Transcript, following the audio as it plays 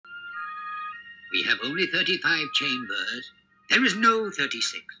We have only 35 chambers. There is no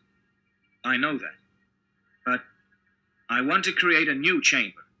 36. I know that. But I want to create a new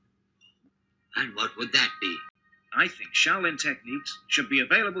chamber. And what would that be? I think Shaolin techniques should be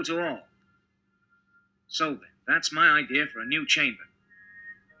available to all. So then, that's my idea for a new chamber.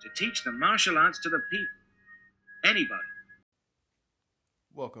 To teach the martial arts to the people. Anybody.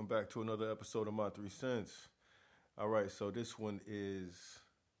 Welcome back to another episode of My Three Cents. All right, so this one is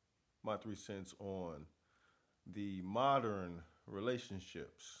My Three Cents on the modern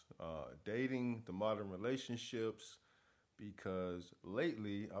relationships, dating, the modern relationships, because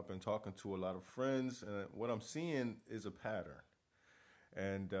lately I've been talking to a lot of friends, and what I'm seeing is a pattern.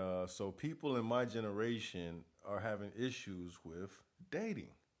 And so people in my generation are having issues with dating.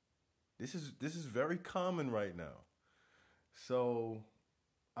 This is very common right now. So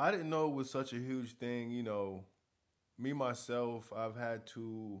I didn't know it was such a huge thing. You know, me myself, I've had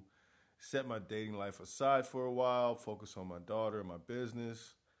to set my dating life aside for a while, focus on my daughter and my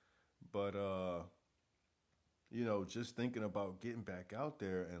business. But you know, just thinking about getting back out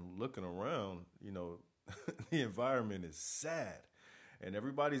there and looking around, you know, the environment is sad. And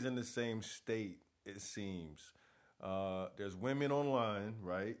everybody's in the same state, it seems. There's women online,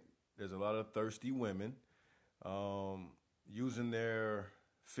 right? There's a lot of thirsty women using their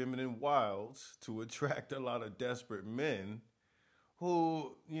feminine wiles to attract a lot of desperate men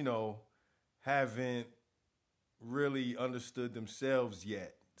who, you know, haven't really understood themselves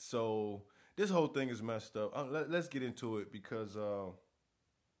yet. So this whole thing is messed up. Let's get into it because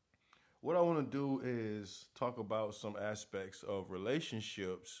what I want to do is talk about some aspects of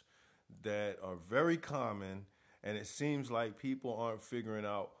relationships that are very common, and it seems like people aren't figuring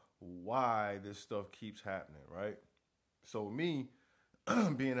out why this stuff keeps happening, right? So me,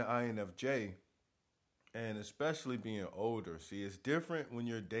 being an INFJ, and especially being older, see, it's different when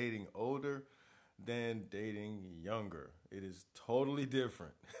you're dating older than dating younger. It is totally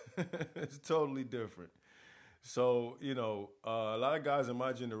different. It's totally different. So, you know, a lot of guys in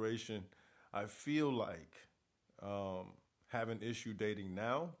my generation, I feel like have an issue dating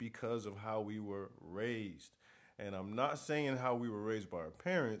now because of how we were raised. And I'm not saying how we were raised by our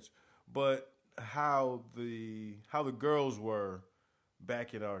parents, but how the girls were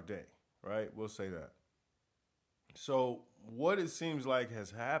back in our day, right? We'll say that. So what it seems like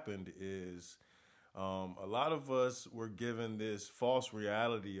has happened is a lot of us were given this false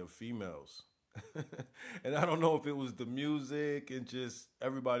reality of females. And I don't know if it was the music and just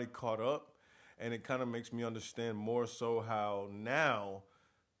everybody caught up. And it kind of makes me understand more so how now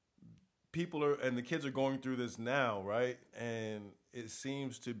people are, and the kids are going through this now, right? And it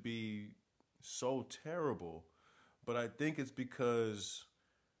seems to be so terrible. But I think it's because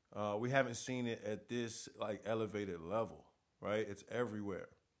we haven't seen it at this like elevated level, right? It's everywhere.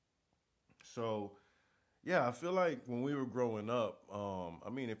 So yeah, I feel like when we were growing up,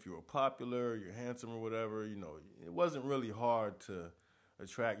 I mean, if you were popular, you're handsome or whatever, you know, it wasn't really hard to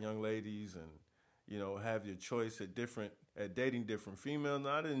attract young ladies and, you know, have your choice at dating different females.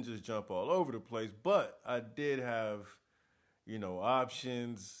 Now, I didn't just jump all over the place, but I did have, you know,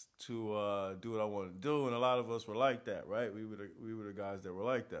 options to do what I wanted to do, and a lot of us were like that, right? We were the guys that were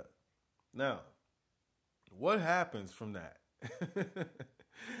like that. Now, what happens from that?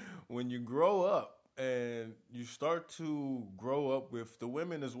 When you grow up and you start to grow up with the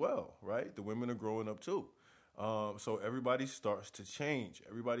women as well, right? The women are growing up too. So everybody starts to change.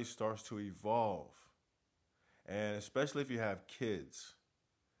 Everybody starts to evolve. And especially if you have kids,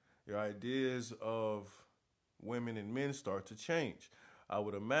 your ideas of women and men start to change. I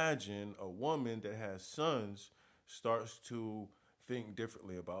would imagine a woman that has sons starts to think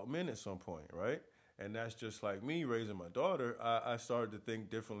differently about men at some point, right? And that's just like me raising my daughter. I started to think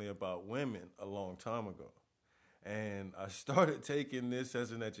differently about women a long time ago. And I started taking this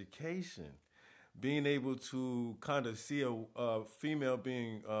as an education, being able to kind of see a female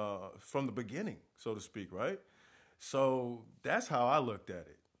being from the beginning, so to speak, right? So that's how I looked at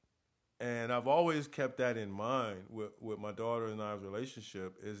it. And I've always kept that in mind with my daughter and I's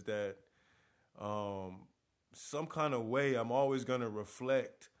relationship is that some kind of way I'm always going to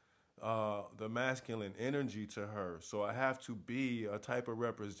reflect the masculine energy to her. So I have to be a type of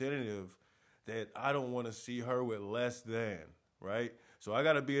representative that I don't want to see her with less than, right? So I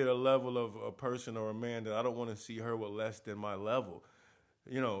got to be at a level of a person or a man that I don't want to see her with less than my level.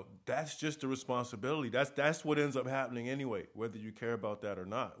 You know, that's just a responsibility. That's what ends up happening anyway, whether you care about that or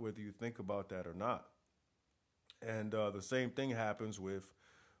not, whether you think about that or not. And the same thing happens with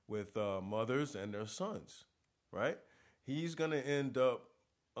mothers and their sons, right? He's gonna end up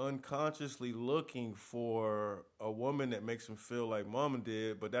unconsciously looking for a woman that makes him feel like mama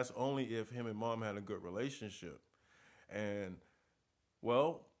did, but that's only if him and mom had a good relationship. And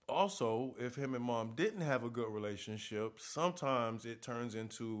well, also, if him and mom didn't have a good relationship, sometimes it turns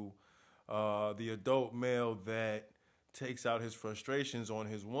into the adult male that takes out his frustrations on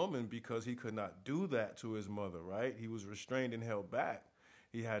his woman because he could not do that to his mother, right? He was restrained and held back.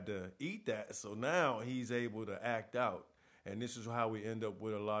 He had to eat that. So now he's able to act out. And this is how we end up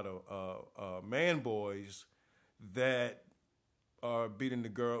with a lot of man boys that are beating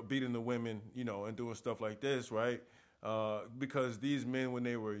the women, and doing stuff like this, right? Because these men, when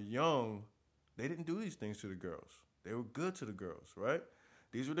they were young, they didn't do these things to the girls. They were good to the girls, right?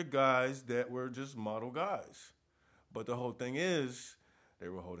 These were the guys that were just model guys. But the whole thing is, they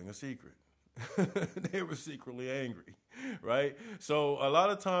were holding a secret. They were secretly angry, right? So a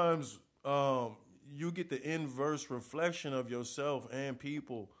lot of times, you get the inverse reflection of yourself and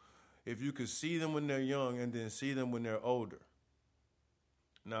people if you could see them when they're young and then see them when they're older.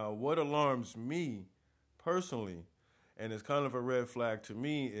 Now, what alarms me personally, and it's kind of a red flag to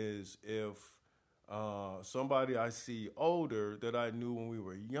me, is if somebody I see older that I knew when we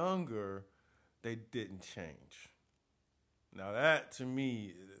were younger, they didn't change. Now that to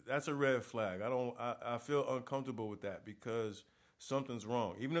me, that's a red flag. I feel uncomfortable with that because something's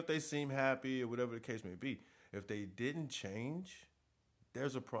wrong. Even if they seem happy or whatever the case may be, if they didn't change,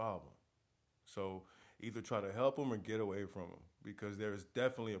 there's a problem. So either try to help them or get away from them because there is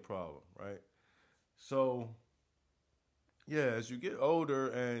definitely a problem, right? So yeah, as you get older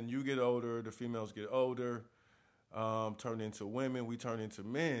and you get older, the females get older, turn into women, we turn into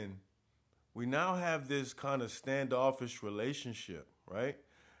men. We now have this kind of standoffish relationship, right?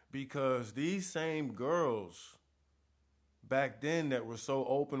 Because these same girls back then that were so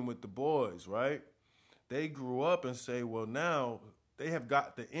open with the boys, right? They grew up and say, well, now they have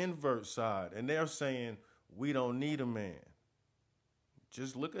got the invert side and they're saying, we don't need a man.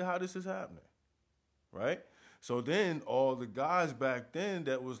 Just look at how this is happening, right? So then all the guys back then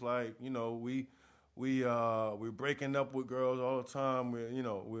that was like, we're breaking up with girls all the time.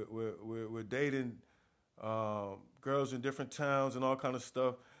 We're dating girls in different towns and all kind of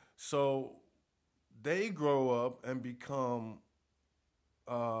stuff. So they grow up and become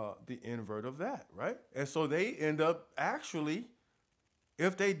the invert of that, right? And so they end up actually,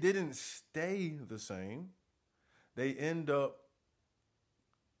 if they didn't stay the same, they end up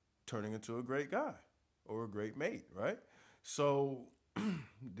turning into a great guy or a great mate, right? So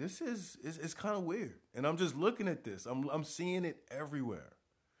this is it's kind of weird, and I'm just looking at this. I'm seeing it everywhere,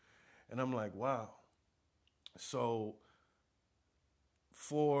 and I'm like, wow. So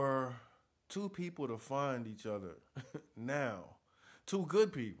for two people to find each other now, two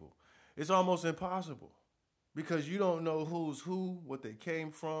good people, it's almost impossible because you don't know who's who, what they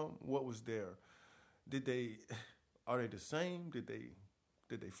came from, what was there. Are they the same? Did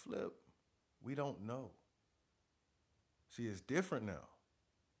they flip? We don't know. See, it's different now.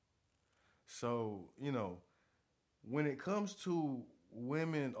 So, when it comes to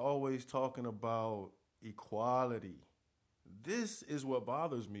women always talking about equality, this is what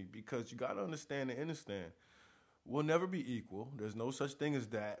bothers me because you got to understand and understand. We'll never be equal. There's no such thing as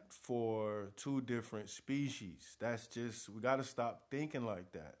that for two different species. That's just, we got to stop thinking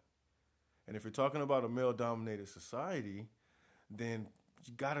like that. And if you're talking about a male-dominated society, then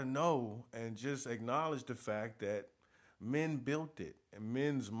you got to know and just acknowledge the fact that men built it and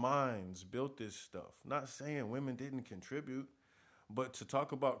men's minds built this stuff. Not saying women didn't contribute, but to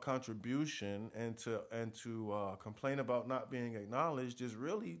talk about contribution and to complain about not being acknowledged is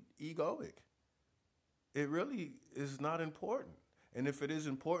really egoic. It really is not important. And if it is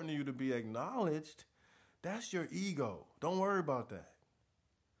important to you to be acknowledged, that's your ego. Don't worry about that.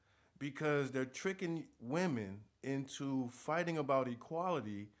 Because they're tricking women into fighting about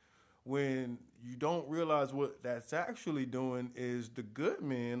equality when you don't realize what that's actually doing is the good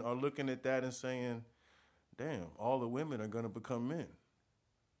men are looking at that and saying, damn, all the women are going to become men.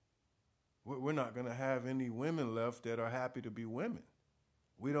 We're not going to have any women left that are happy to be women.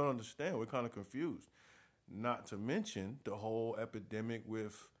 We don't understand. We're kind of confused. Not to mention the whole epidemic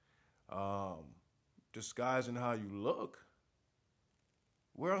with disguising how you look.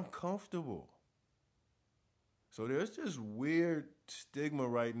 We're uncomfortable. So there's this weird stigma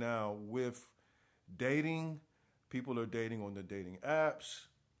right now with dating. People are dating on the dating apps.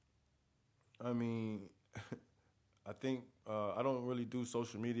 I mean, I think, I don't really do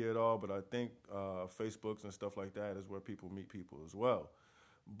social media at all, but I think Facebooks and stuff like that is where people meet people as well.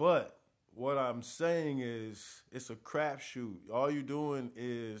 But what I'm saying is it's a crapshoot. All you're doing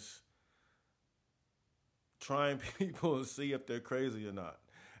is trying people to see if they're crazy or not.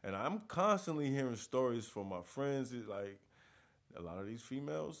 And I'm constantly hearing stories from my friends, like a lot of these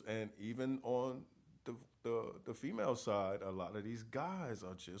females, and even on the female side, a lot of these guys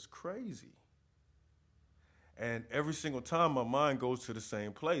are just crazy. And every single time my mind goes to the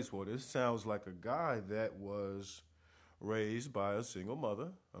same place. Well, this sounds like a guy that was raised by a single mother,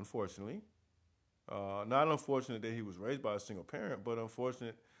 unfortunately. Not unfortunate that he was raised by a single parent, but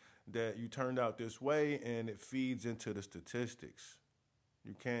unfortunate that you turned out this way and it feeds into the statistics.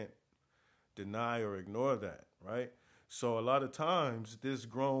 You can't deny or ignore that, right? So a lot of times, this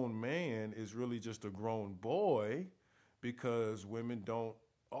grown man is really just a grown boy because women don't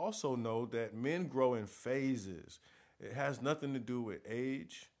also know that men grow in phases. It has nothing to do with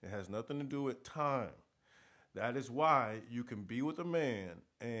age, it has nothing to do with time. That is why you can be with a man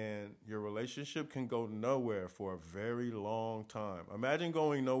and your relationship can go nowhere for a very long time. Imagine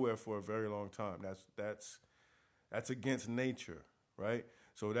going nowhere for a very long time. That's against nature, right?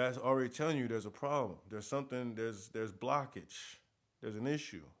 So that's already telling you there's a problem. There's something, there's blockage. There's an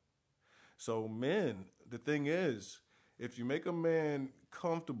issue. So men, the thing is, if you make a man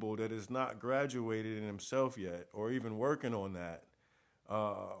comfortable that is not graduated in himself yet, or even working on that,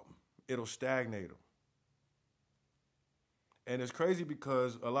 it'll stagnate him. And it's crazy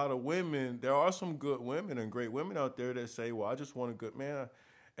because a lot of women, there are some good women and great women out there that say, well, I just want a good man.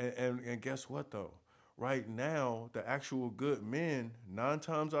 And guess what, though? Right now, the actual good men, 9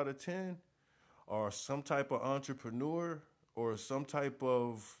 times out of 10, are some type of entrepreneur or some type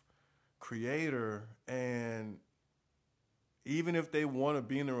of creator. And even if they want to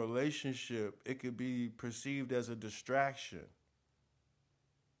be in a relationship, it could be perceived as a distraction.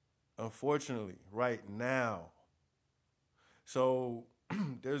 Unfortunately, right now. So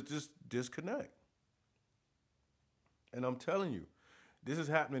there's this disconnect. And I'm telling you, this is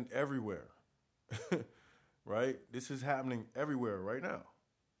happening everywhere, right? This is happening everywhere right now.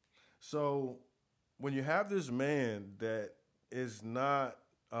 So when you have this man that is not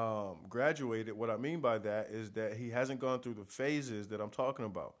graduated, what I mean by that is that he hasn't gone through the phases that I'm talking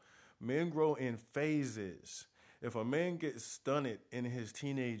about. Men grow in phases. If a man gets stunted in his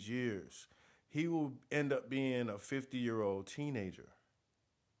teenage years, he will end up being a 50-year-old teenager.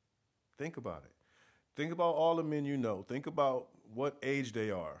 Think about it. Think about all the men you know. Think about what age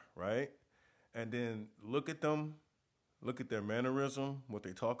they are, right? And then look at them, look at their mannerism, what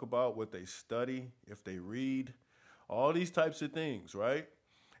they talk about, what they study, if they read, all these types of things, right?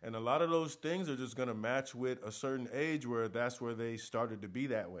 And a lot of those things are just going to match with a certain age where that's where they started to be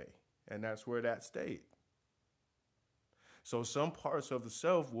that way. And that's where that stayed. So some parts of the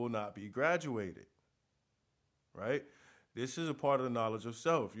self will not be graduated, right? This is a part of the knowledge of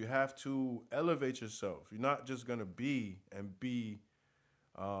self. You have to elevate yourself. You're not just going to be and be,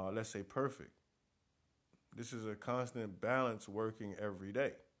 let's say, perfect. This is a constant balance working every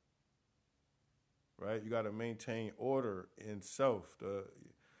day, right? You got to maintain order in self. The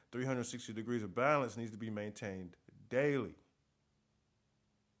 360 degrees of balance needs to be maintained daily.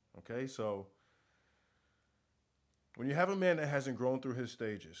 Okay, so when you have a man that hasn't grown through his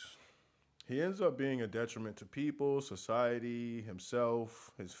stages, he ends up being a detriment to people, society,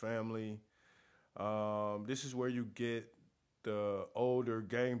 himself, his family. This is where you get the older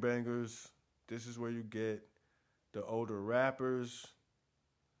gangbangers. This is where you get the older rappers,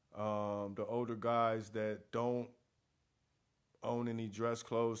 the older guys that don't own any dress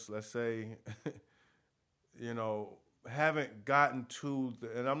clothes, let's say, you know, haven't gotten to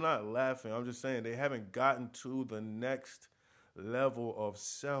and I'm not laughing, I'm just saying they haven't gotten to the next level of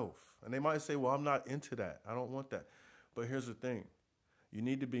self. And they might say, well, I'm not into that. I don't want that. But here's the thing. You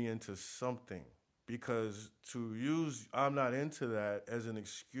need to be into something, because to use I'm not into that as an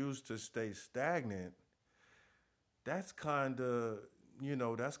excuse to stay stagnant, that's kind of,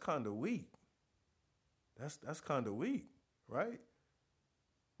 that's kind of weak. That's kind of weak, right?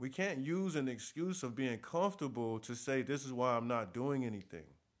 We can't use an excuse of being comfortable to say this is why I'm not doing anything.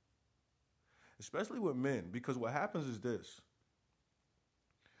 Especially with men, because what happens is this.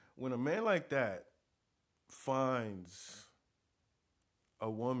 When a man like that finds a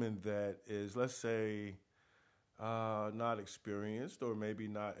woman that is, let's say, not experienced or maybe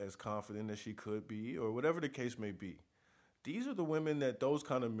not as confident as she could be, or whatever the case may be, these are the women that those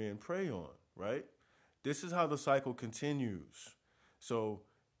kind of men prey on, right? This is how the cycle continues. So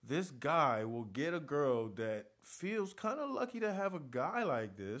this guy will get a girl that feels kind of lucky to have a guy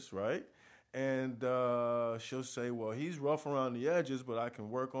like this, right? And she'll say, well, he's rough around the edges, but I can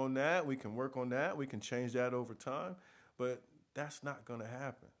work on that. We can work on that. We can change that over time. But that's not going to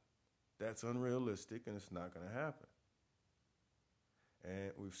happen. That's unrealistic, and it's not going to happen.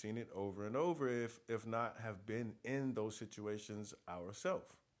 And we've seen it over and over, if not have been in those situations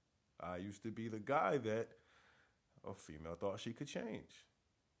ourselves. I used to be the guy that a female thought she could change.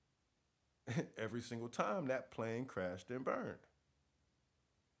 Every single time that plane crashed and burned.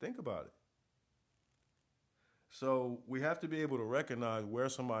 Think about it. So we have to be able to recognize where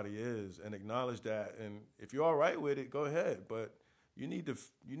somebody is and acknowledge that. And if you're all right with it, go ahead. But you need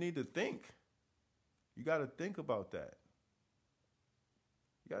to think. You got to think about that.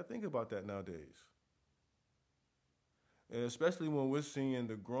 You got to think about that nowadays. And especially when we're seeing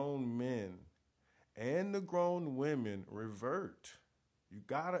the grown men and the grown women revert. You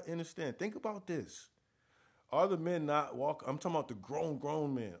got to understand. Think about this. Are the men not walk? I'm talking about the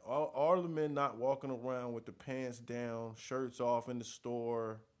grown men. Are the men not walking around with the pants down, shirts off in the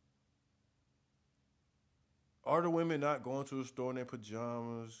store? Are the women not going to the store in their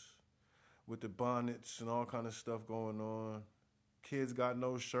pajamas with the bonnets and all kind of stuff going on? Kids got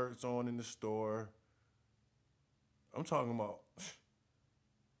no shirts on in the store. I'm talking about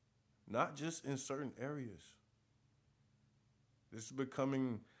not just in certain areas. This is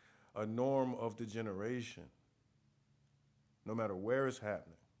becoming a norm of the generation, no matter where it's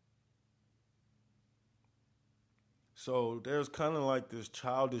happening. So there's kind of like this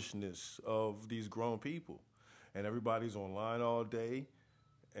childishness of these grown people, and everybody's online all day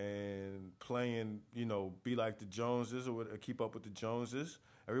and playing, be like the Joneses or keep up with the Joneses.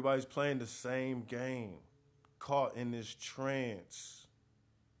 Everybody's playing the same game, caught in this trance.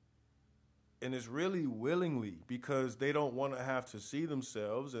 And it's really willingly because they don't want to have to see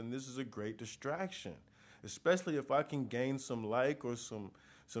themselves, and this is a great distraction, especially if I can gain some like or some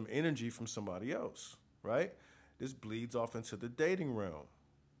energy from somebody else, right? This bleeds off into the dating realm.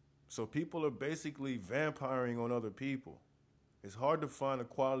 So people are basically vampiring on other people. It's hard to find a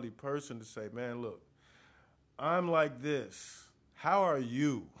quality person to say, man, look, I'm like this. How are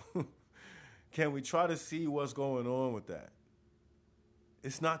you? Can we try to see what's going on with that?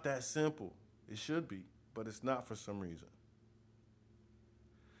 It's not that simple. It should be, but it's not for some reason.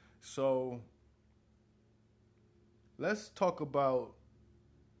 So let's talk about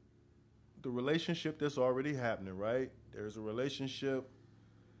the relationship that's already happening, right? There's a relationship.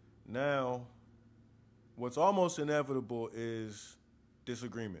 Now, what's almost inevitable is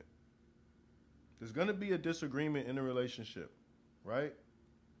disagreement. There's going to be a disagreement in a relationship, right?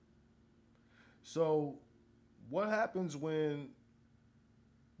 So what happens when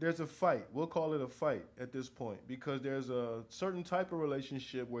there's a fight? We'll call it a fight at this point because there's a certain type of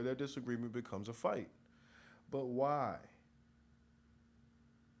relationship where their disagreement becomes a fight. But why?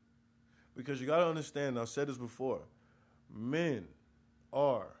 Because you got to understand, I've said this before, men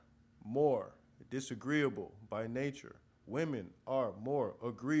are more disagreeable by nature. Women are more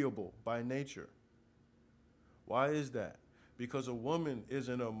agreeable by nature. Why is that? Because a woman is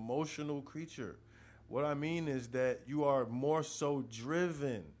an emotional creature. What I mean is that you are more so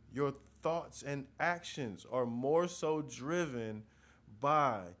driven. Your thoughts and actions are more so driven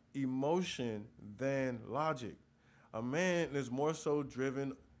by emotion than logic. A man is more so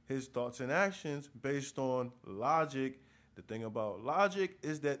driven his thoughts and actions based on logic. The thing about logic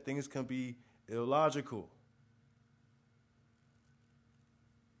is that things can be illogical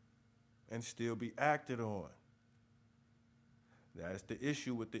and still be acted on. That's the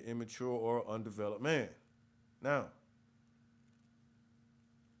issue with the immature or undeveloped man. Now,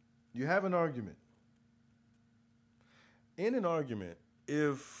 you have an argument. In an argument,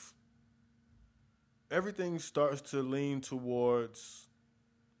 if everything starts to lean towards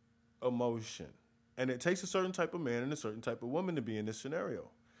emotion, and it takes a certain type of man and a certain type of woman to be in this scenario.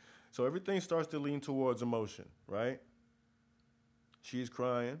 So everything starts to lean towards emotion, right? She's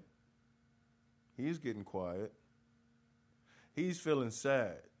crying. He's getting quiet. He's feeling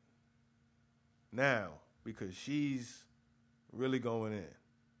sad now because she's really going in.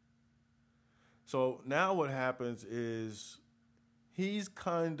 So now what happens is he's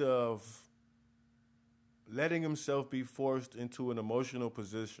kind of letting himself be forced into an emotional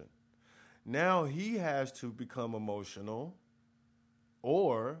position. Now he has to become emotional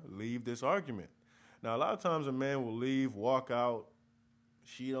or leave this argument. Now, a lot of times a man will leave, walk out.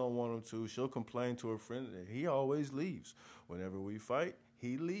 She don't want him to. She'll complain to her friend. And he always leaves. Whenever we fight,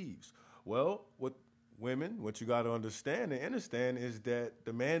 he leaves. Well, with women, what you got to understand and understand is that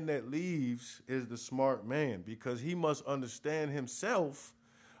the man that leaves is the smart man because he must understand himself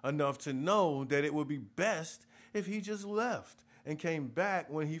enough to know that it would be best if he just left and came back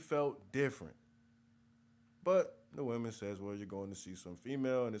when he felt different. But the woman says, well, you're going to see some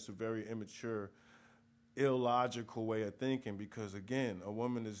female, and it's a very immature, illogical way of thinking because, again, a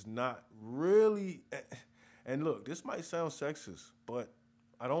woman is not really, and look, this might sound sexist, but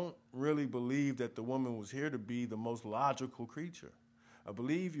I don't really believe that the woman was here to be the most logical creature. I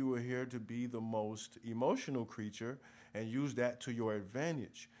believe you were here to be the most emotional creature and use that to your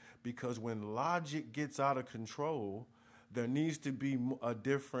advantage. Because when logic gets out of control, there needs to be a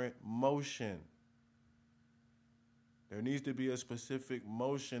different motion. There needs to be a specific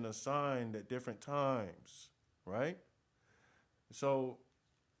motion assigned at different times, right? So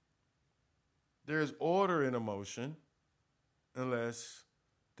there's order in emotion unless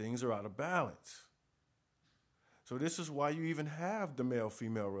things are out of balance. So this is why you even have the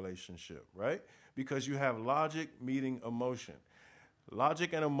male-female relationship, right? Because you have logic meeting emotion.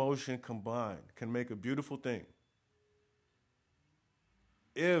 Logic and emotion combined can make a beautiful thing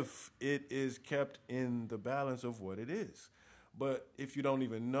if it is kept in the balance of what it is. But if you don't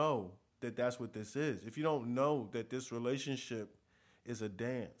even know that that's what this is, if you don't know that this relationship is a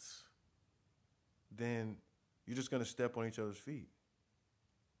dance, then you're just going to step on each other's feet.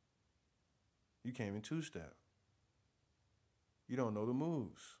 You can't even two-step. You don't know the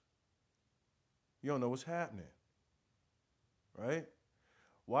moves. You don't know what's happening, right?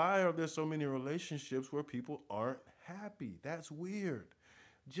 Why are there so many relationships where people aren't happy? That's weird.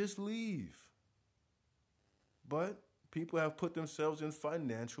 Just leave. But people have put themselves in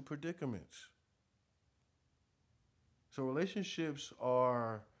financial predicaments. So relationships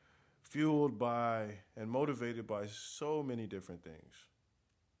are fueled by and motivated by so many different things.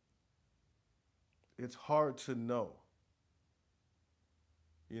 It's hard to know,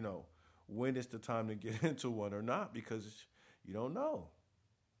 when it's the time to get into one or not because you don't know.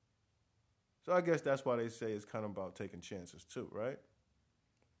 So I guess that's why they say it's kind of about taking chances too, right?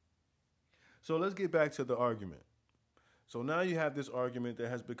 So let's get back to the argument. So now you have this argument that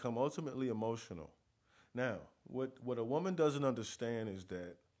has become ultimately emotional. Now, what a woman doesn't understand is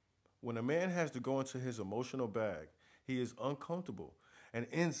that when a man has to go into his emotional bag, he is uncomfortable. And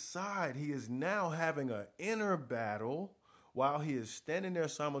inside, he is now having an inner battle while he is standing there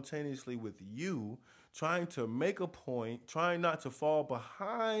simultaneously with you, trying to make a point, trying not to fall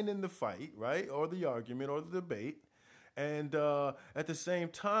behind in the fight, right? Or the argument or the debate. And at the same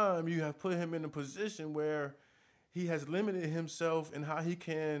time, you have put him in a position where he has limited himself in how he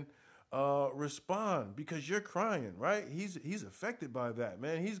can respond because you're crying, right? He's affected by that,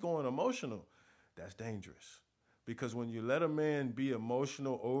 man. He's going emotional. That's dangerous because when you let a man be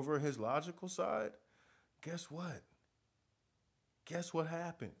emotional over his logical side, guess what? Guess what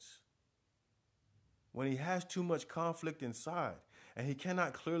happens? When he has too much conflict inside and he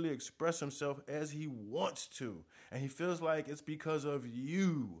cannot clearly express himself as he wants to, and he feels like it's because of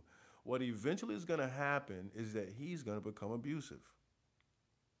you, what eventually is going to happen is that he's going to become abusive.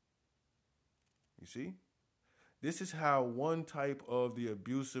 You see? This is how one type of the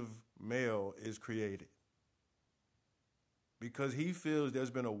abusive male is created. Because he feels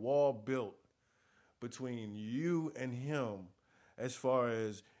there's been a wall built between you and him as far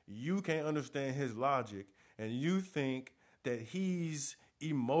as you can't understand his logic and you think that he's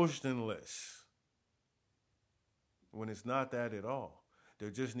emotionless. When it's not that at all. There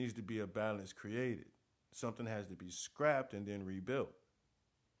just needs to be a balance created. Something has to be scrapped and then rebuilt.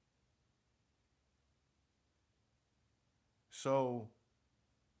 So,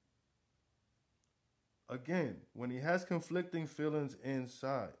 again, when he has conflicting feelings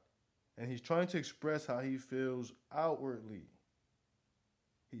inside and he's trying to express how he feels outwardly,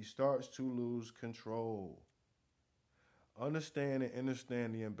 he starts to lose control. Understand and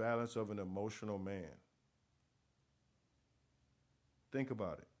understand the imbalance of an emotional man. Think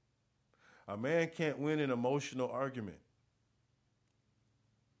about it. A man can't win an emotional argument.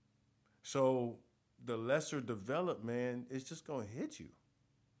 So the lesser developed man is just going to hit you.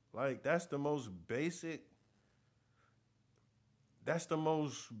 Like, that's the most basic, that's the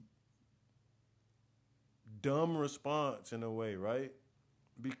most dumb response in a way, right?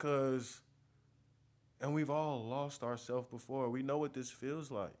 Because, and we've all lost ourselves before. We know what this feels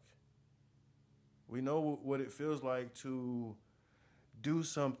like. We know what it feels like to do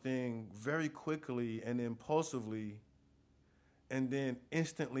something very quickly and impulsively and then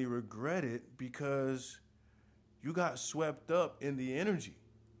instantly regret it because you got swept up in the energy.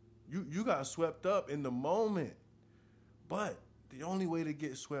 You got swept up in the moment. But the only way to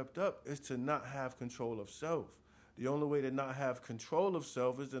get swept up is to not have control of self. The only way to not have control of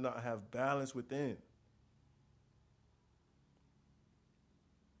self is to not have balance within.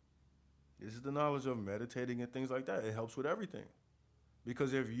 This is the knowledge of meditating and things like that. It helps with everything.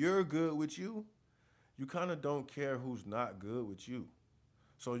 Because if you're good with you kind of don't care who's not good with you.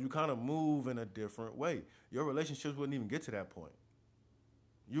 So you kind of move in a different way. Your relationships wouldn't even get to that point.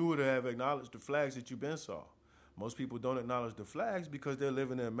 You would have acknowledged the flags that you've been saw. Most people don't acknowledge the flags because they live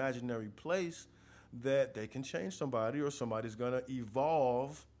in an imaginary place that they can change somebody or somebody's going to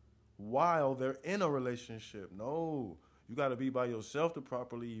evolve while they're in a relationship. No, you got to be by yourself to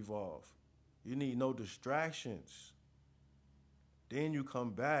properly evolve. You need no distractions. Then you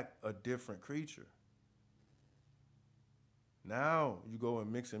come back a different creature. Now you go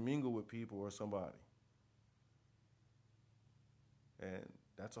and mix and mingle with people or somebody. And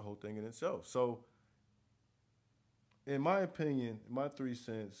that's a whole thing in itself. So, in my opinion, my 3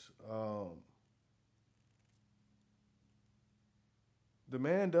 cents, the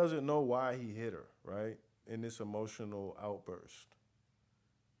man doesn't know why he hit her, right? In this emotional outburst.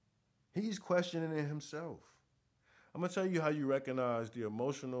 He's questioning it himself. I'm going to tell you how you recognize the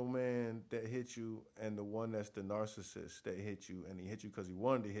emotional man that hit you and the one that's the narcissist that hit you, and he hit you because he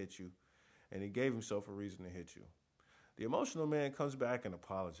wanted to hit you, and he gave himself a reason to hit you. The emotional man comes back and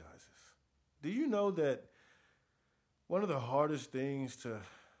apologizes. Do you know that one of the hardest things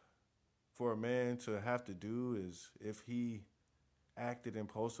for a man to have to do is if he acted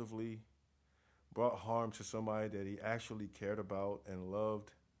impulsively, brought harm to somebody that he actually cared about and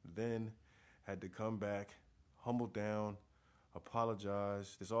loved, then had to come back, humble down,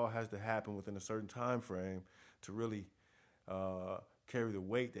 apologize. This all has to happen within a certain time frame to really carry the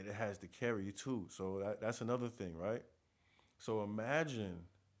weight that it has to carry you too. So that's another thing, right? So imagine,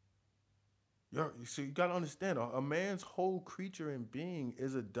 so you got to understand, a man's whole creature and being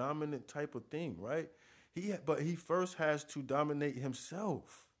is a dominant type of thing, right? But he first has to dominate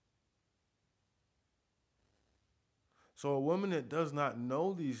himself. So a woman that does not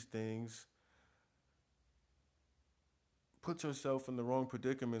know these things puts herself in the wrong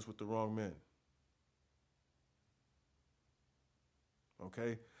predicaments with the wrong men.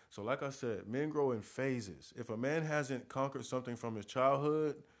 Okay? So like I said, men grow in phases. If a man hasn't conquered something from his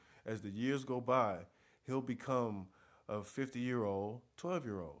childhood, as the years go by, he'll become a 50-year-old,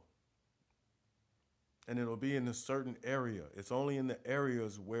 12-year-old. And it'll be in a certain area. It's only in the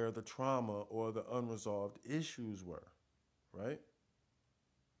areas where the trauma or the unresolved issues were, right?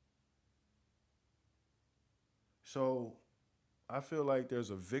 So I feel like there's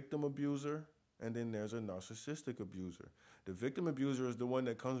a victim abuser and then there's a narcissistic abuser. The victim abuser is the one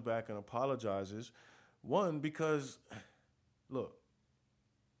that comes back and apologizes. One, because, look,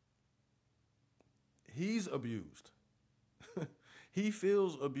 he's abused. He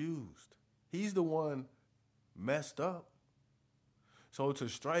feels abused. He's the one messed up. So to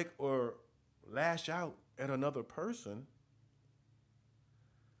strike or lash out at another person,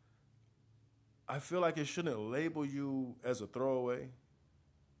 I feel like it shouldn't label you as a throwaway,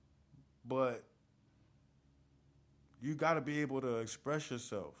 but you got to be able to express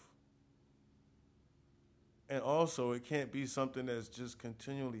yourself. And also, it can't be something that's just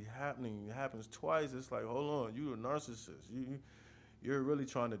continually happening. It happens twice. It's like, hold on, you're a narcissist. You're really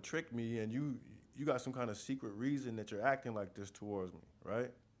trying to trick me, and you got some kind of secret reason that you're acting like this towards me,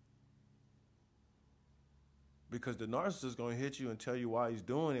 right? Because the narcissist is going to hit you and tell you why he's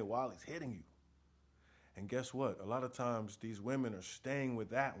doing it while he's hitting you. And guess what? A lot of times these women are staying with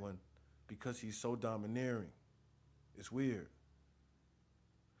that one because he's so domineering. It's weird.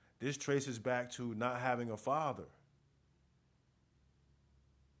 This traces back to not having a father.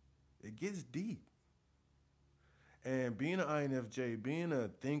 It gets deep. And being an INFJ, being a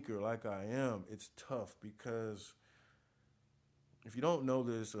thinker like I am, it's tough because if you don't know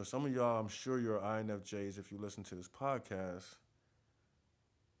this, or some of y'all, I'm sure you're INFJs if you listen to this podcast,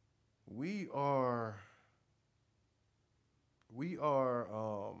 we're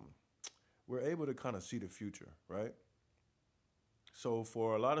able to kind of see the future, right? So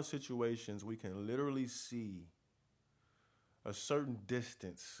for a lot of situations, we can literally see a certain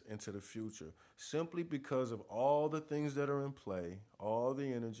distance into the future simply because of all the things that are in play, all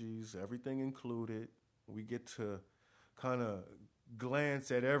the energies, everything included. We get to kind of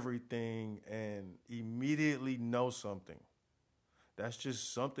glance at everything and immediately know something. That's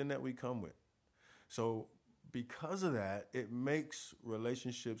just something that we come with. So because of that, it makes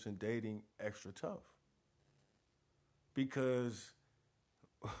relationships and dating extra tough. Because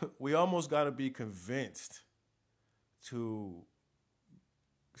we almost got to be convinced to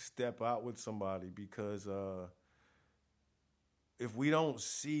step out with somebody because if we don't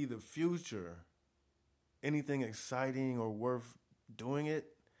see the future, anything exciting or worth doing it,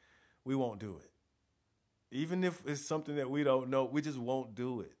 we won't do it. Even if it's something that we don't know, we just won't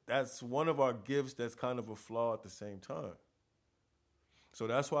do it. That's one of our gifts that's kind of a flaw at the same time. So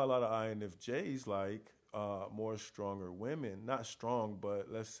that's why a lot of INFJs like more stronger women. Not strong,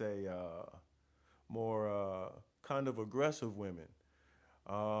 but let's say more kind of aggressive women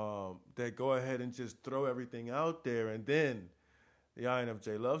that go ahead and just throw everything out there. And then the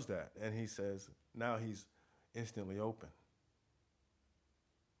INFJ loves that. And he says, now he's instantly open,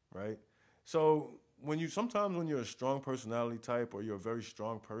 right? So sometimes when you're a strong personality type or you're a very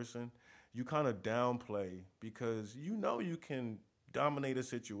strong person, you kind of downplay because you know you can dominate a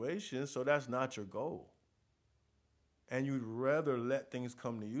situation, so that's not your goal. And you'd rather let things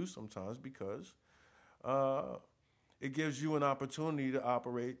come to you sometimes because uh, it gives you an opportunity to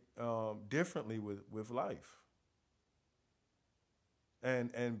operate differently with life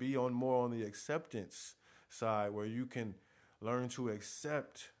and be on more on the acceptance side where you can learn to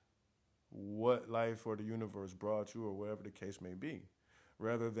accept what life or the universe brought you or whatever the case may be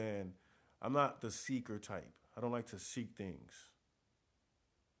rather than I'm not the seeker type. I don't like to seek things.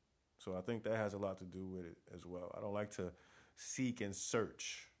 So I think that has a lot to do with it as well. I don't like to seek and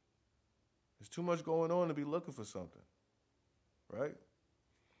search. There's too much going on to be looking for something, right?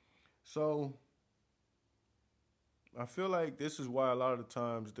 So I feel like this is why a lot of the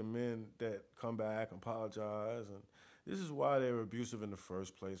times the men that come back and apologize, and this is why they were abusive in the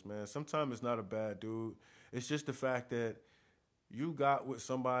first place, man. Sometimes it's not a bad dude. It's just the fact that you got with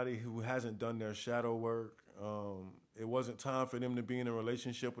somebody who hasn't done their shadow work. It wasn't time for them to be in a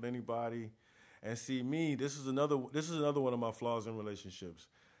relationship with anybody. And see, me, this is another one of my flaws in relationships.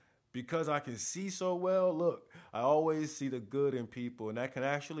 Because I can see so well, look, I always see the good in people, and that can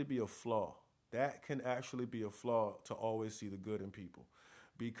actually be a flaw. That can actually be a flaw to always see the good in people.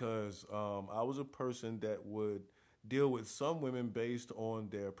 Because I was a person that would deal with some women based on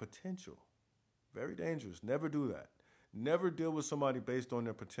their potential. Very dangerous. Never do that. Never deal with somebody based on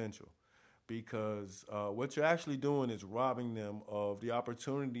their potential because what you're actually doing is robbing them of the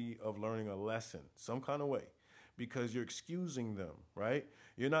opportunity of learning a lesson some kind of way because you're excusing them, right?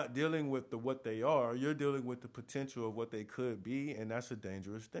 You're not dealing with what they are. You're dealing with the potential of what they could be, and that's a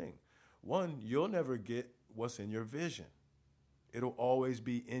dangerous thing. One, you'll never get what's in your vision. It'll always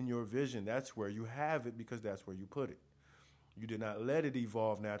be in your vision. That's where you have it because that's where you put it. You did not let it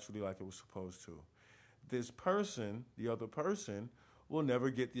evolve naturally like it was supposed to. This person, the other person, will never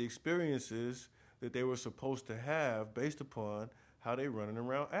get the experiences that they were supposed to have based upon how they running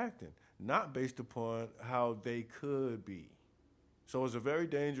around acting, not based upon how they could be. So it's a very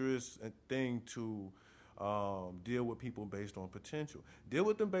dangerous thing to deal with people based on potential. Deal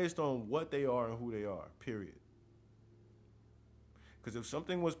with them based on what they are and who they are, period. Because if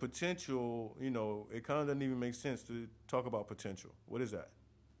something was potential, it kind of doesn't even make sense to talk about potential. What is that?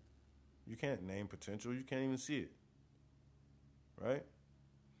 You can't name potential. You can't even see it. Right?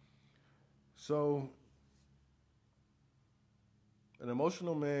 So, an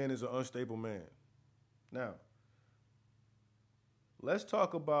emotional man is an unstable man. Now, let's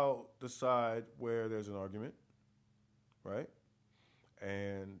talk about the side where there's an argument, right?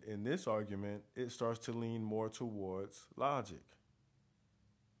 And in this argument, it starts to lean more towards logic.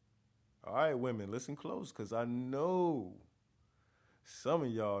 All right, women, listen close, because I know some of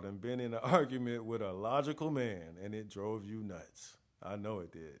y'all done been in an argument with a logical man and it drove you nuts. I know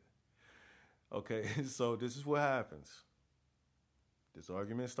it did. Okay, so this is what happens. This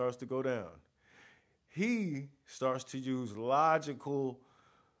argument starts to go down. He starts to use logical,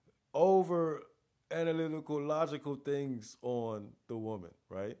 over analytical, logical things on the woman,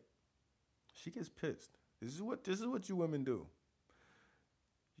 right? She gets pissed. This is what you women do.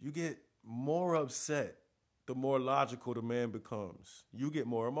 You get more upset the more logical the man becomes. You get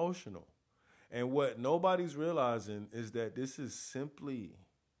more emotional. And what nobody's realizing is that this is simply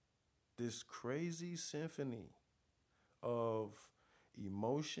this crazy symphony of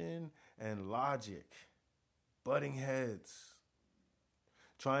emotion and logic butting heads,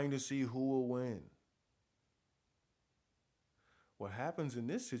 trying to see who will win. What happens in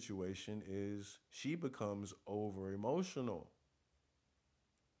this situation is she becomes over emotional.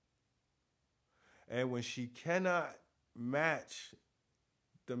 And when she cannot match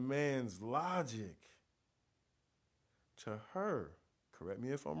the man's logic to her, correct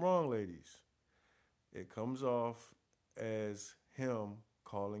me if I'm wrong, ladies, it comes off as him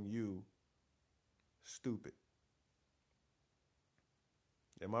calling you stupid.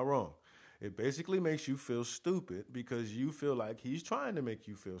 Am I wrong? It basically makes you feel stupid because you feel like he's trying to make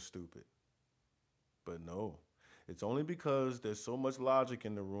you feel stupid. But no, it's only because there's so much logic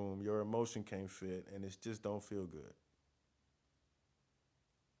in the room, your emotion can't fit, and it just don't feel good.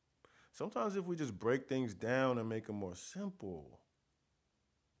 Sometimes if we just break things down and make them more simple,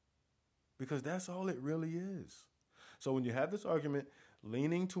 because that's all it really is. So when you have this argument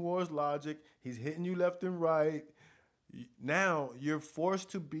leaning towards logic, he's hitting you left and right, now you're forced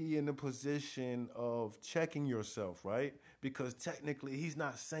to be in a position of checking yourself, right? Because technically he's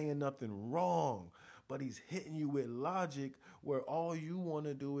not saying nothing wrong, but he's hitting you with logic where all you want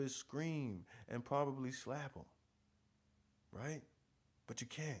to do is scream and probably slap him, right? But you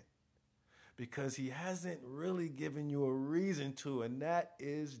can't because he hasn't really given you a reason to, and that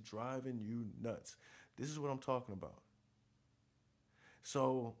is driving you nuts. This is what I'm talking about.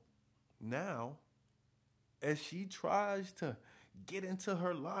 So now, as she tries to get into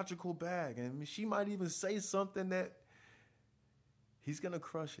her logical bag, and she might even say something that he's going to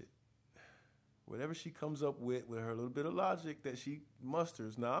crush it. Whatever she comes up with her little bit of logic that she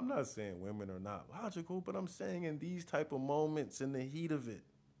musters. Now, I'm not saying women are not logical, but I'm saying in these type of moments, in the heat of it,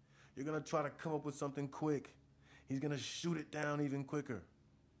 you're going to try to come up with something quick. He's going to shoot it down even quicker.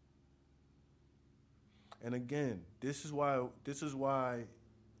 And again, this is why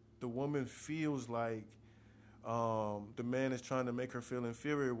the woman feels like the man is trying to make her feel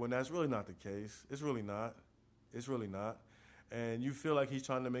inferior when that's really not the case. It's really not. It's really not. And you feel like he's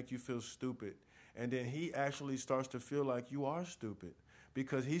trying to make you feel stupid. And then he actually starts to feel like you are stupid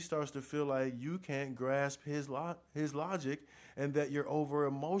because he starts to feel like you can't grasp his logic and that you're over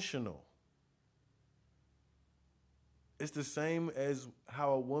emotional. It's the same as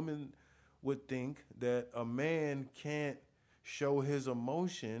how a woman would think that a man can't show his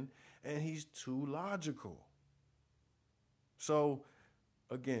emotion and he's too logical. So,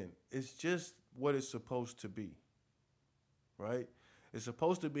 again, it's just what it's supposed to be, right? It's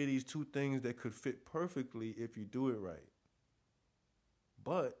supposed to be these two things that could fit perfectly if you do it right.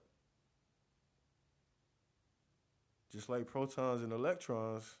 But, just like protons and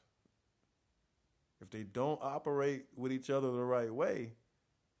electrons, if they don't operate with each other the right way,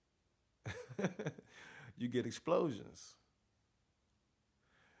 you get explosions.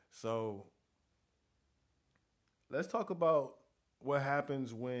 So, let's talk about what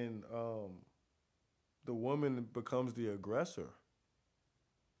happens when the woman becomes the aggressor.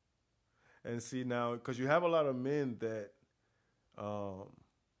 And see now, because you have a lot of men that,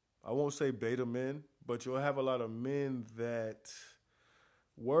 I won't say beta men, but you'll have a lot of men that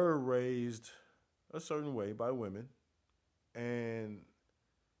were raised a certain way by women, and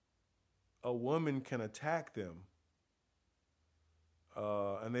a woman can attack them,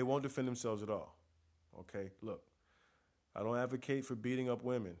 and they won't defend themselves at all. Okay, look, I don't advocate for beating up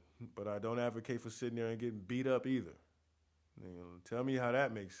women, but I don't advocate for sitting there and getting beat up either. Tell me how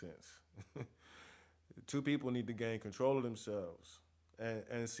that makes sense. Two people need to gain control of themselves.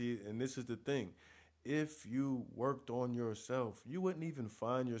 And see, and this is the thing. If you worked on yourself, you wouldn't even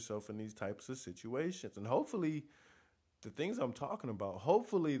find yourself in these types of situations. And hopefully, the things I'm talking about,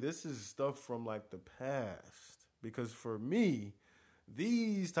 hopefully this is stuff from like the past. Because for me,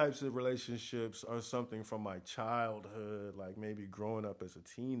 these types of relationships are something from my childhood, like maybe growing up as a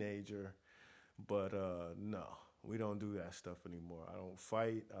teenager. But no, we don't do that stuff anymore. I don't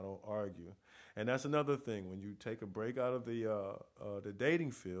fight. I don't argue. And that's another thing. When you take a break out of the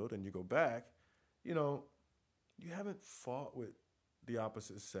dating field and you go back, you know, you haven't fought with the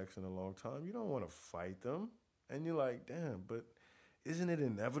opposite sex in a long time. You don't want to fight them. And you're like, damn, but isn't it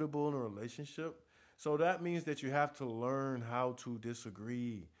inevitable in a relationship? So that means that you have to learn how to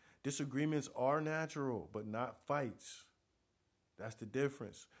disagree. Disagreements are natural, but not fights. That's the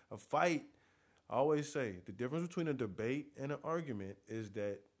difference. A fight, I always say, the difference between a debate and an argument is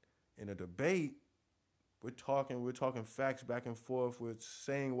that in a debate, we're talking facts back and forth. We're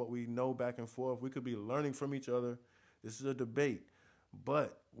saying what we know back and forth. We could be learning from each other. This is a debate.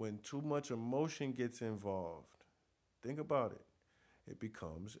 But when too much emotion gets involved, think about it. It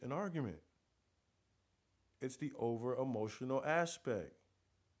becomes an argument. It's the over-emotional aspect.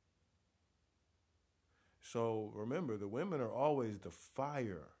 So remember, the women are always the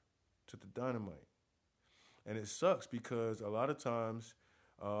fire to the dynamite. And it sucks because a lot of times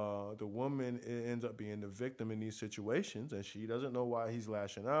the woman ends up being the victim in these situations, and she doesn't know why he's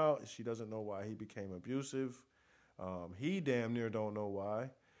lashing out. She doesn't know why he became abusive. He damn near don't know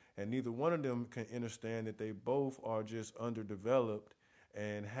why. And neither one of them can understand that they both are just underdeveloped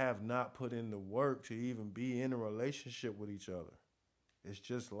and have not put in the work to even be in a relationship with each other. It's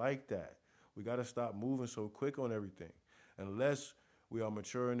just like that. We got to stop moving so quick on everything. Unless we are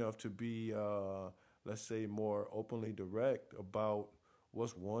mature enough to be, let's say, more openly direct about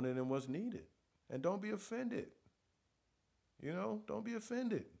what's wanted and what's needed. And don't be offended. You know, don't be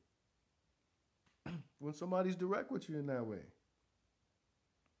offended when somebody's direct with you in that way.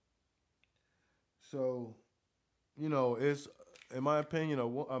 So, you know, it's, in my opinion,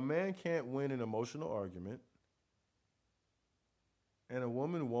 a man can't win an emotional argument, and a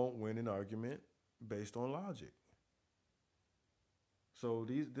woman won't win an argument based on logic. So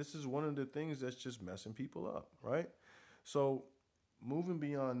this is one of the things that's just messing people up, right? So moving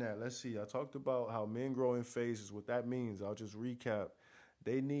beyond that, let's see. I talked about how men grow in phases. What that means, I'll just recap.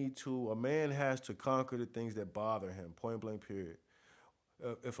 A man has to conquer the things that bother him, point blank, period.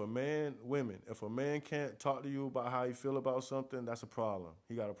 If a man can't talk to you about how he feel about something, that's a problem.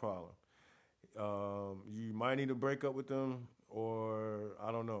 He got a problem. You might need to break up with them, or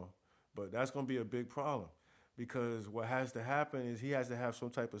I don't know, but that's going to be a big problem because what has to happen is he has to have some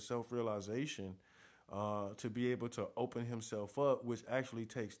type of self realization to be able to open himself up, which actually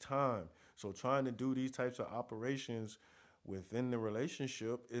takes time. So trying to do these types of operations within the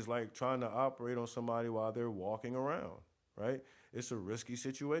relationship is like trying to operate on somebody while they're walking around, right? It's a risky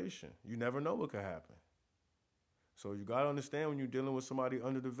situation. You never know what could happen. So you gotta understand when you're dealing with somebody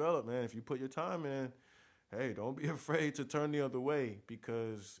underdeveloped, man. If you put your time in, hey, don't be afraid to turn the other way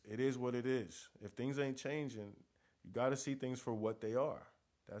because it is what it is. If things ain't changing, you gotta see things for what they are.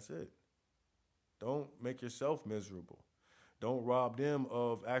 That's it. Don't make yourself miserable. Don't rob them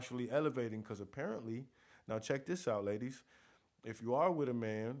of actually elevating because apparently, now check this out, ladies. If you are with a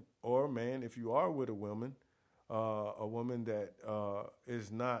man, or a man, if you are with a woman that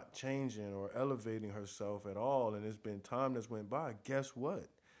is not changing or elevating herself at all, and it's been time that's went by, guess what?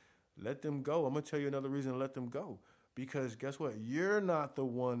 Let them go. I'm gonna tell you another reason to let them go. Because guess what? You're not the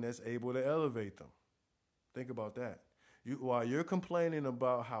one that's able to elevate them. Think about that. While you're complaining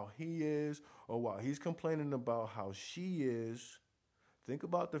about how he is, or while he's complaining about how she is, think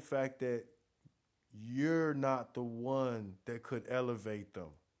about the fact that you're not the one that could elevate them.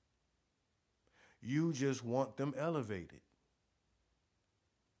 You just want them elevated.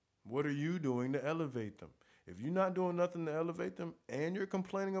 What are you doing to elevate them? If you're not doing nothing to elevate them and you're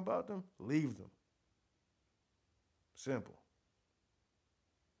complaining about them, leave them. Simple.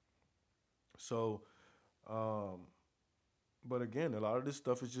 So, but again, a lot of this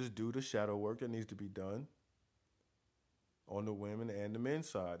stuff is just due to shadow work that needs to be done on the women and the men's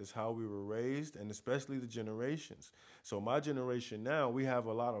side. It's how we were raised, and especially the generations. So my generation now, we have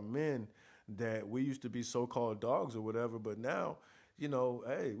a lot of men that we used to be so-called dogs or whatever, but now,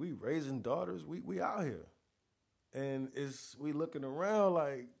 hey, we raising daughters, we out here. And we looking around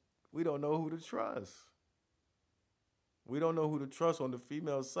like we don't know who to trust. We don't know who to trust on the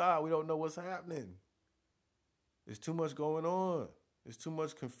female side. We don't know what's happening. There's too much going on. There's too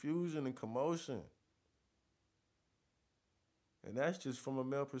much confusion and commotion. And that's just from a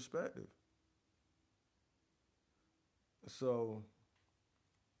male perspective. So,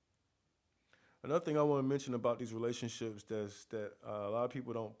 another thing I want to mention about these relationships that a lot of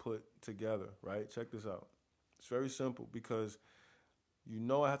people don't put together, right? Check this out. It's very simple because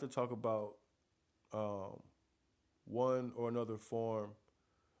I have to talk about one or another form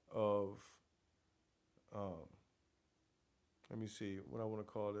of, let me see what I want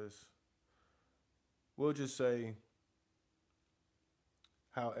to call this. We'll just say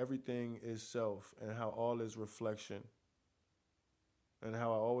how everything is self and how all is reflection, and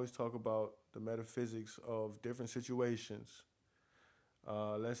how I always talk about the metaphysics of different situations.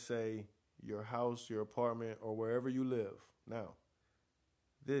 Let's say your house, your apartment, or wherever you live. Now,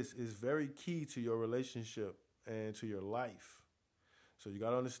 this is very key to your relationship and to your life. So you got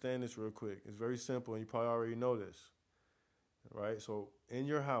to understand this real quick. It's very simple, and you probably already know this, right? So in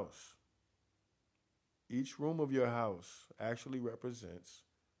your house, each room of your house actually represents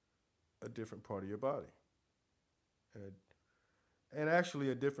a different part of your body, and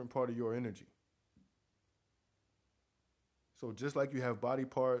actually a different part of your energy. So just like you have body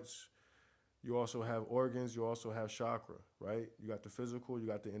parts, you also have organs, you also have chakra, right? You got the physical, you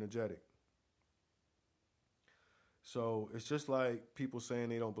got the energetic. So it's just like people saying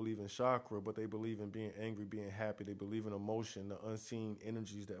they don't believe in chakra, but they believe in being angry, being happy. They believe in emotion, the unseen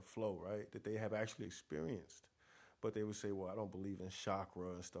energies that flow, right? That they have actually experienced. But they would say, well, I don't believe in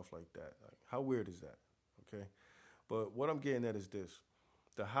chakra and stuff like that. Like, how weird is that? Okay. But what I'm getting at is this.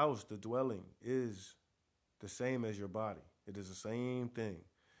 The house, the dwelling, is the same as your body. It is the same thing.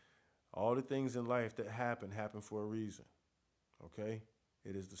 All the things in life that happen for a reason. Okay?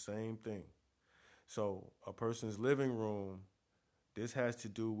 It is the same thing. So a person's living room, this has to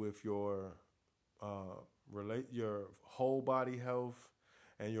do with your your whole body health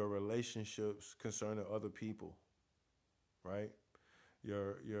and your relationships concerning other people, right?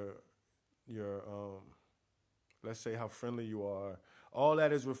 Your let's say how friendly you are. All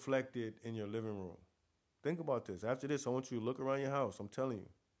that is reflected in your living room. Think about this. After this, I want you to look around your house. I'm telling you,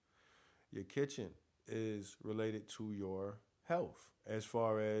 your kitchen is related to your health as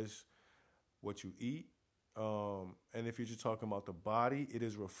far as what you eat. And if you're just talking about the body, it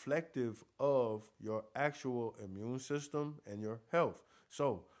is reflective of your actual immune system and your health.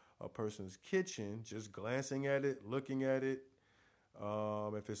 So a person's kitchen, just glancing at it, looking at it,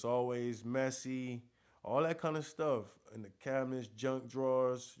 if it's always messy, all that kind of stuff in the cabinets, junk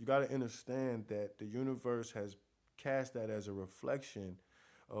drawers, you got to understand that the universe has cast that as a reflection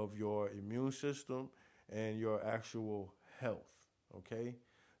of your immune system and your actual health. Okay?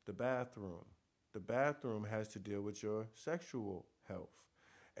 The bathroom. The bathroom has to deal with your sexual health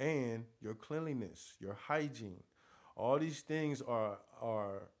and your cleanliness, your hygiene. All these things are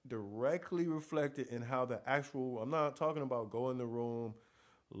directly reflected in how the actual. I'm not talking about go in the room,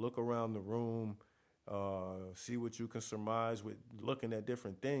 look around the room, see what you can surmise with looking at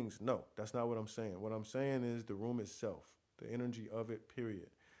different things. No, that's not what I'm saying. What I'm saying is the room itself, the energy of it. Period.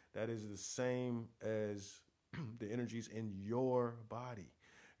 That is the same as the energies in your body,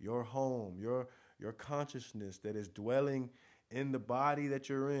 your home, your consciousness that is dwelling in the body that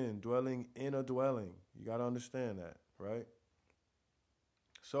you're in, dwelling in a dwelling. You got to understand that, right?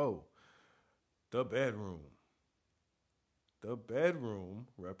 So, the bedroom. The bedroom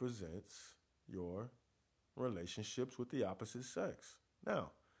represents your relationships with the opposite sex.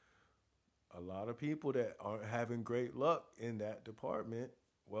 Now, a lot of people that aren't having great luck in that department,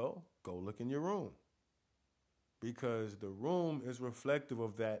 well, go look in your room because the room is reflective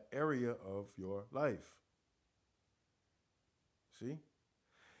of that area of your life. See?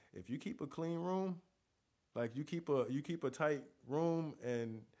 If you keep a clean room, like you keep a tight room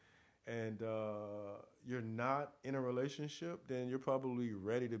and you're not in a relationship, then you're probably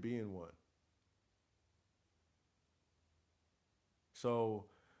ready to be in one. So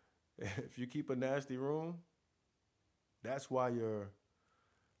if you keep a nasty room, that's why your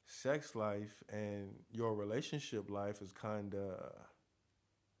sex life and your relationship life is kind of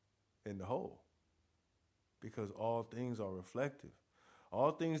in the hole because all things are reflective.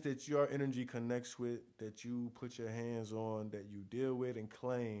 All things that your energy connects with, that you put your hands on, that you deal with and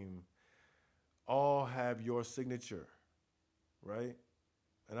claim, all have your signature, right?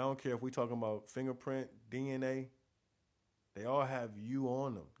 And I don't care if we're talking about fingerprint, DNA, they all have you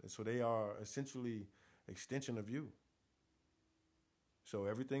on them. And so they are essentially extension of you. So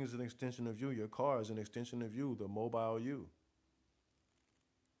everything is an extension of you. Your car is an extension of you, the mobile you.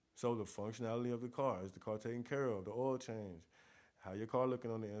 So the functionality of the car, is the car taken care of, the oil change, how your car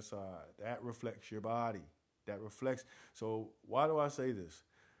looking on the inside, that reflects your body. That reflects. So why do I say this?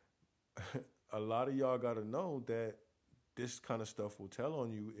 A lot of y'all got to know that this kind of stuff will tell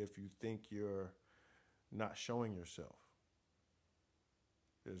on you if you think you're not showing yourself.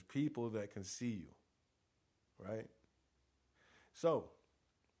 There's people that can see you, right? So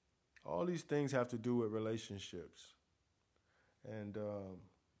all these things have to do with relationships. And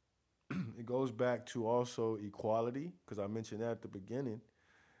it goes back to also equality, because I mentioned that at the beginning.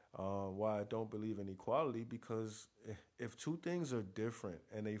 Why I don't believe in equality, because if two things are different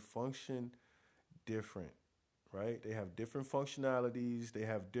and they function different, right? They have different functionalities, they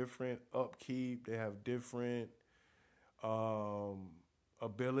have different upkeep, they have different um,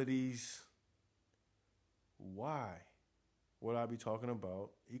 abilities. Why would I be talking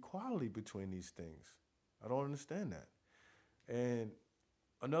about equality between these things? I don't understand that. And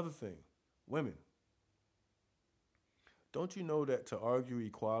another thing, women. Don't you know that to argue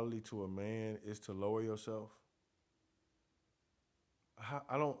equality to a man is to lower yourself?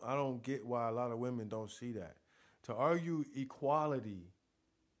 I don't get why a lot of women don't see that. To argue equality,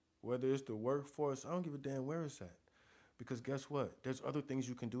 whether it's the workforce, I don't give a damn where it's at. Because guess what? There's other things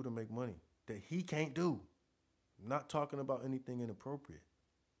you can do to make money that he can't do. I'm not talking about anything inappropriate.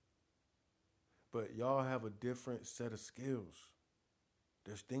 But y'all have a different set of skills.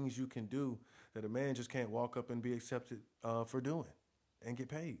 There's things you can do that a man just can't walk up and be accepted for doing and get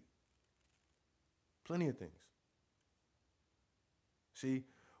paid. Plenty of things. See,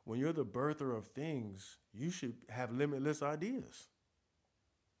 when you're the birther of things, you should have limitless ideas.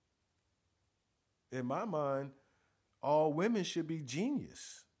 In my mind, all women should be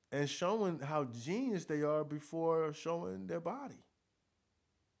genius and showing how genius they are before showing their body.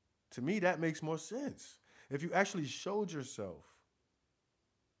 To me, that makes more sense. If you actually showed yourself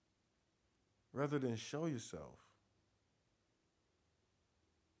rather than show yourself,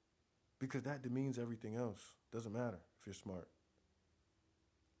 because that demeans everything else. Doesn't matter if you're smart.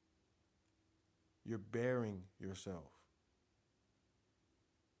 You're bearing yourself.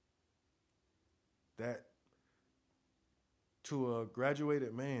 That, to a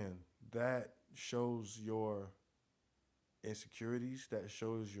graduated man, that shows your insecurities, that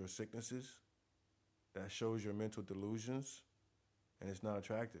shows your sicknesses, that shows your mental delusions, and it's not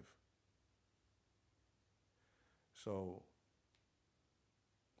attractive. So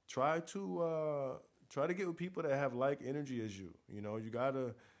try to get with people that have like energy as you. You know, you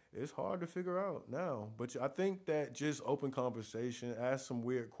gotta It's hard to figure out now. But I think that just open conversation, ask some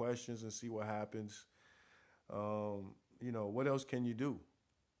weird questions and see what happens. What else can you do?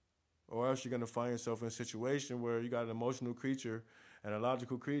 Or else you're going to find yourself in a situation where you got an emotional creature and a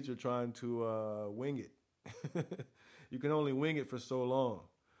logical creature trying to wing it. You can only wing it for so long.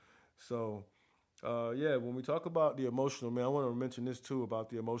 So, yeah, when we talk about the emotional man, I want to mention this too about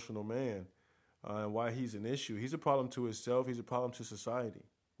the emotional man and why he's an issue. He's a problem to himself, he's a problem to society.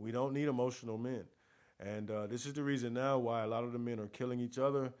 We don't need emotional men. And this is the reason now why a lot of the men are killing each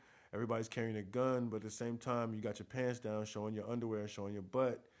other. Everybody's carrying a gun, but at the same time, you got your pants down, showing your underwear, showing your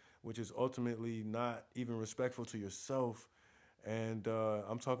butt, which is ultimately not even respectful to yourself. And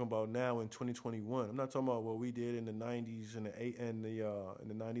I'm talking about now in 2021. I'm not talking about what we did in the 90s and in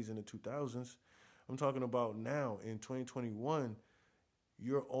the 90s and the 2000s. I'm talking about now in 2021.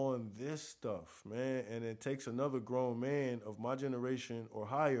 You're on this stuff, man, and it takes another grown man of my generation or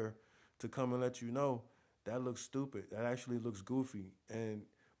higher to come and let you know that looks stupid. That actually looks goofy,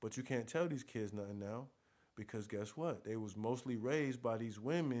 but you can't tell these kids nothing now because guess what? They was mostly raised by these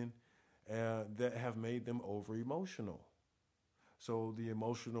women that have made them over emotional. So the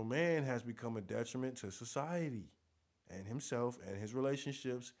emotional man has become a detriment to society and himself and his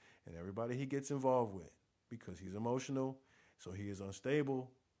relationships and everybody he gets involved with because he's emotional, so he is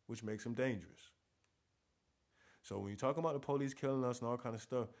unstable, which makes him dangerous. So when you talk about the police killing us and all kind of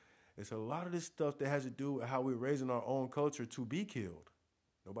stuff, it's a lot of this stuff that has to do with how we're raising our own culture to be killed.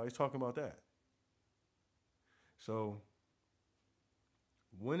 Nobody's talking about that. So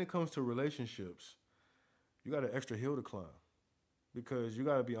when it comes to relationships, you got an extra hill to climb because you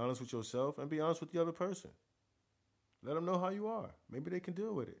got to be honest with yourself and be honest with the other person. Let them know how you are. Maybe they can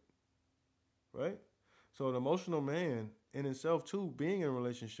deal with it, right? So an emotional man in himself too, being in a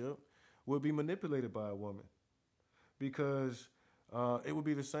relationship, would be manipulated by a woman because it would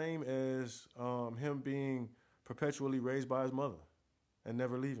be the same as him being perpetually raised by his mother and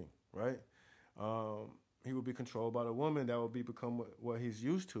never leaving, right? He would be controlled by the woman. That would become what he's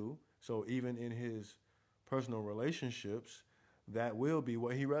used to. So even in his personal relationships, that will be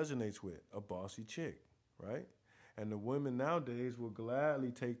what he resonates with, a bossy chick, right? And the women nowadays will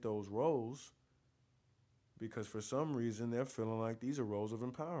gladly take those roles because for some reason they're feeling like these are roles of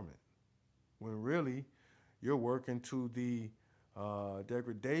empowerment. When really, you're working to the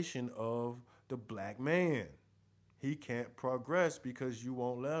degradation of the black man. He can't progress because you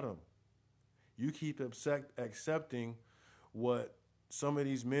won't let him. You keep accepting what some of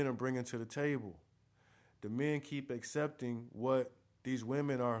these men are bringing to the table. The men keep accepting what these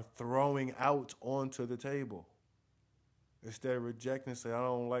women are throwing out onto the table. Instead of rejecting, say, I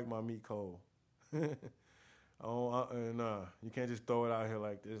don't like my meat cold. Nah, you can't just throw it out here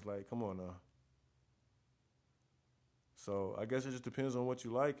like this. Like, come on now. So I guess it just depends on what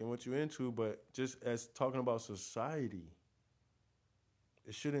you like and what you're into. But just as talking about society,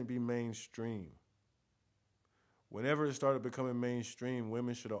 it shouldn't be mainstream. Whenever it started becoming mainstream,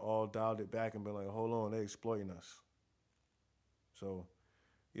 women should have all dialed it back and been like, hold on, they're exploiting us. So,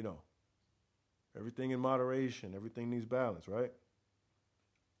 you know, everything in moderation, everything needs balance, right?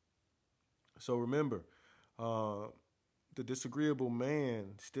 So remember, the disagreeable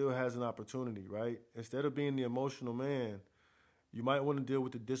man still has an opportunity, right? Instead of being the emotional man, you might want to deal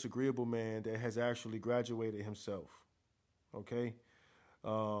with the disagreeable man that has actually graduated himself, okay?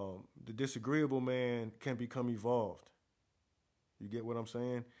 The disagreeable man can become evolved. You get what I'm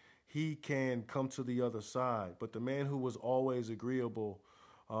saying? He can come to the other side. But the man who was always agreeable,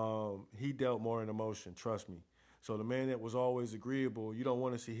 he dealt more in emotion, trust me. So the man that was always agreeable, you don't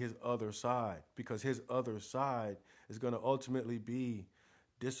want to see his other side because his other side is going to ultimately be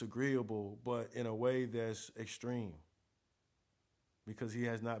disagreeable, but in a way that's extreme because he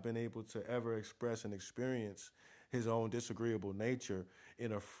has not been able to ever express and experience his own disagreeable nature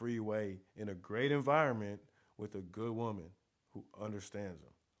in a free way, in a great environment with a good woman who understands him,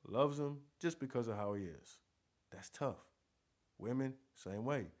 loves him just because of how he is. That's tough. Women, same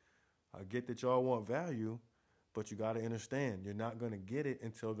way. I get that y'all want value, but you got to understand, you're not going to get it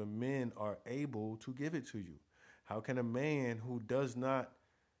until the men are able to give it to you. How can a man who does not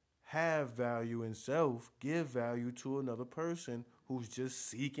have value in self give value to another person who's just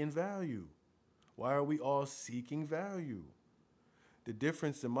seeking value? Why are we all seeking value? The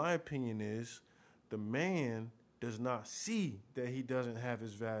difference, in my opinion, is the man does not see that he doesn't have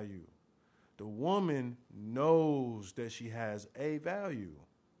his value. The woman knows that she has a value,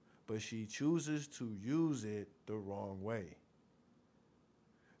 but she chooses to use it the wrong way.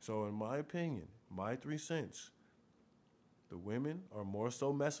 So in my opinion, my 3 cents, the women are more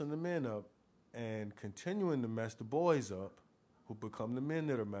so messing the men up and continuing to mess the boys up who become the men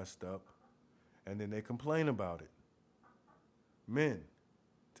that are messed up, and then they complain about it. Men,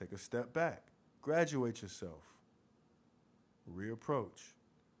 take a step back, graduate yourself, reapproach.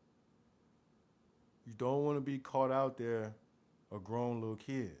 You don't want to be caught out there a grown little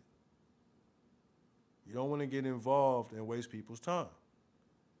kid. You don't want to get involved and waste people's time.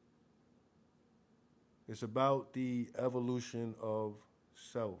 It's about the evolution of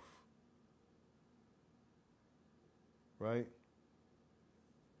self, right?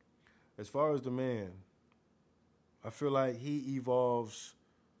 As far as the man, I feel like he evolves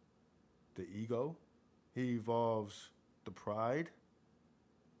the ego, he evolves the pride,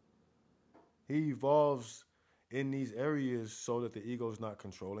 he evolves in these areas so that the ego is not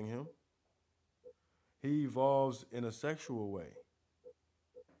controlling him. He evolves in a sexual way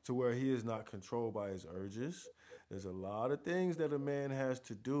to where he is not controlled by his urges. There's a lot of things that a man has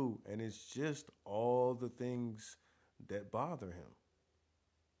to do, and it's just all the things that bother him.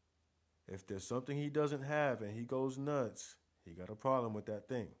 If there's something he doesn't have and he goes nuts, he got a problem with that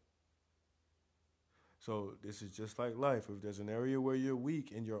thing. So this is just like life. If there's an area where you're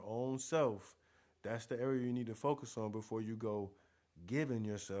weak in your own self, that's the area you need to focus on before you go giving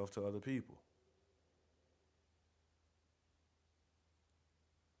yourself to other people.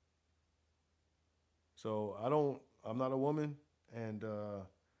 So I'm not a woman, and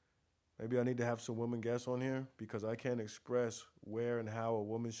maybe I need to have some women guests on here because I can't express where and how a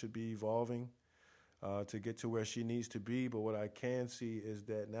woman should be evolving to get to where she needs to be. But what I can see is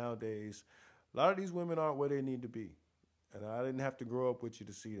that nowadays, a lot of these women aren't where they need to be. And I didn't have to grow up with you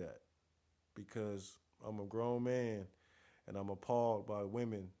to see that because I'm a grown man and I'm appalled by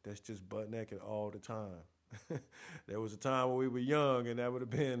women that's just butt naked all the time. There was a time when we were young and that would have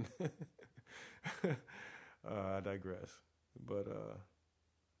been, I digress. But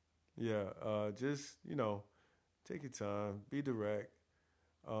just, take your time, be direct.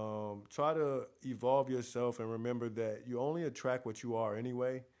 Try to evolve yourself and remember that you only attract what you are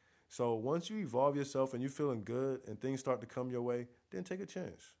anyway. So once you evolve yourself and you're feeling good and things start to come your way, then take a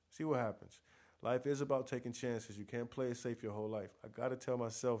chance. See what happens. Life is about taking chances. You can't play it safe your whole life. I got to tell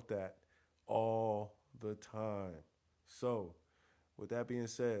myself that all the time. So with that being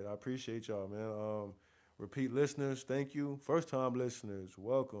said, I appreciate y'all, man. Repeat listeners, thank you. First time listeners,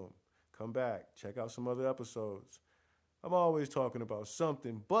 welcome. Come back. Check out some other episodes. I'm always talking about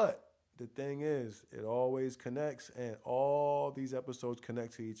something, but the thing is, it always connects, and all these episodes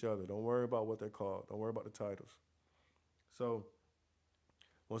connect to each other. Don't worry about what they're called. Don't worry about the titles. So,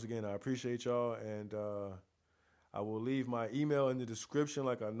 once again, I appreciate y'all, and I will leave my email in the description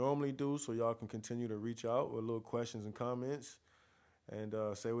like I normally do so y'all can continue to reach out with little questions and comments and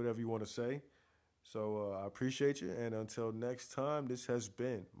say whatever you want to say. So, I appreciate you, and until next time, this has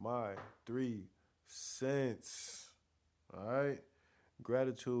been my 3 cents. All right?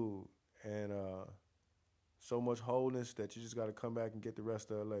 Gratitude. And so much wholeness that you just got to come back and get the rest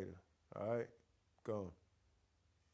of it later. All right? Go on.